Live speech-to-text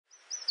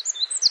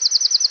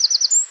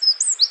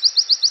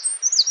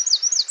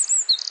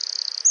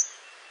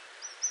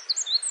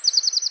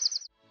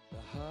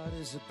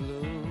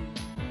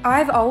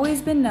I've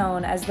always been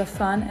known as the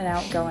fun and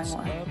outgoing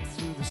one. Up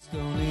through the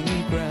stony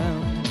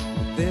ground,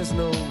 there's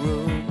no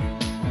room,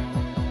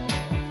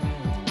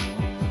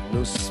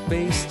 no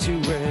space to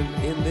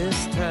rent in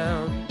this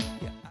town.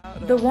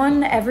 The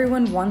one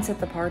everyone wants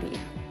at the party.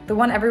 The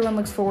one everyone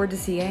looks forward to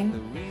seeing.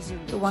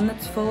 The one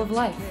that's full of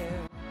life.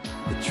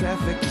 The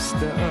traffic is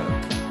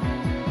stuck,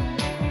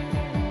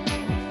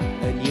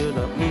 and you're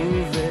not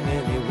moving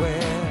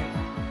anywhere.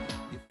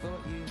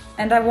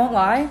 And I won't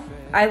lie,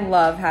 I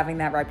love having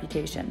that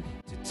reputation.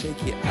 To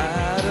take you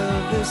out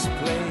of this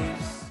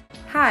place.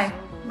 Hi,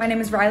 my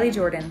name is Riley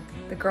Jordan,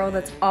 the girl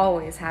that's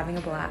always having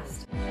a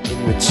blast.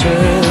 In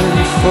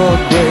return for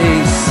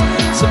grace,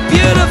 it's a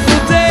beautiful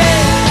day.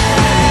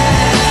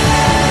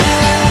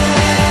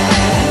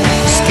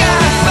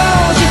 Sky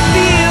falls, you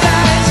feel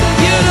like it's a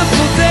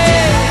beautiful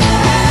day.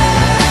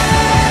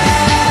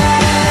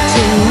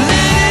 To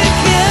let it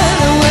get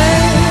away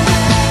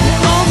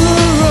on the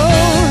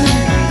road,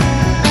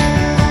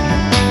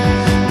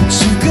 but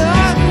you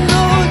got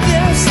no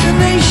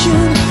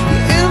destination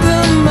in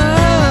the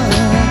mind.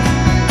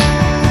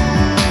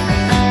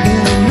 In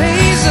the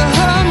maze of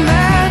her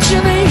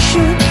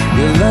imagination,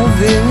 your love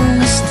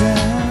is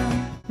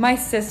down. My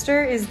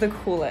sister is the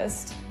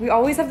coolest. We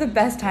always have the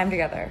best time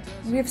together.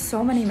 We have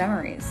so many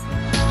memories.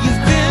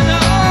 You've been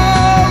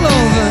all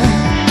over,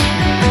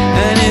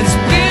 and it's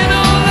been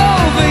all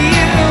over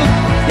you.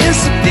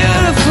 It's a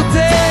beautiful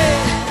day.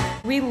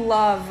 We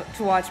love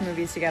to watch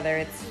movies together.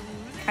 It's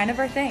kind of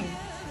our thing.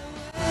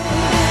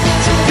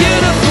 It's a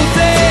beautiful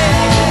day.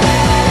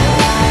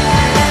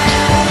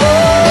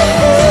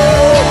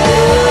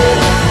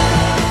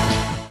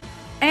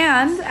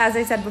 And, as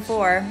I said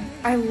before,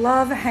 I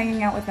love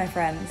hanging out with my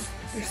friends.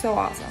 They're so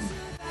awesome.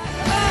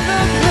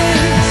 Other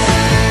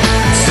place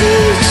to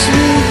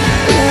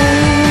go.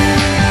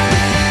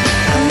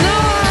 I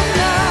know I'm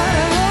not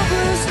a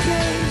hopeless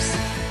case.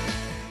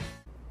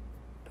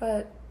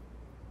 But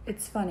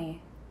it's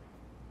funny.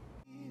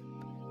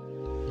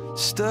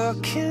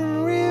 Stuck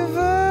in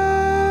reverse.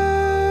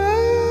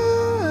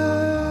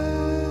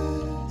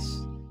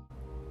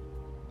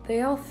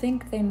 They all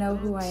think they know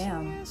who I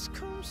am. Tears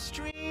come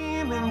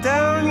streaming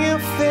down your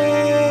face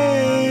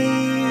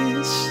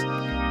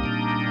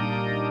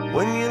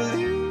when you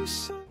lose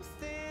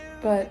something.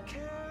 But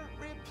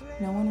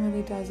no one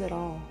really does at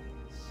all.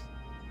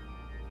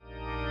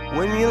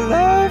 When you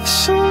love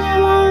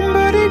someone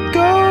but it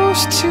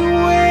goes to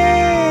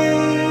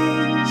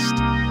waste,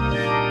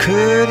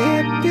 could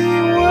it be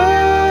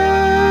worse?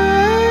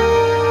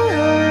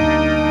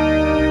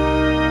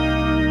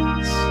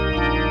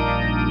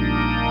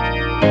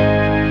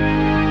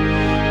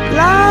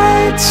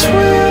 Lights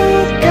will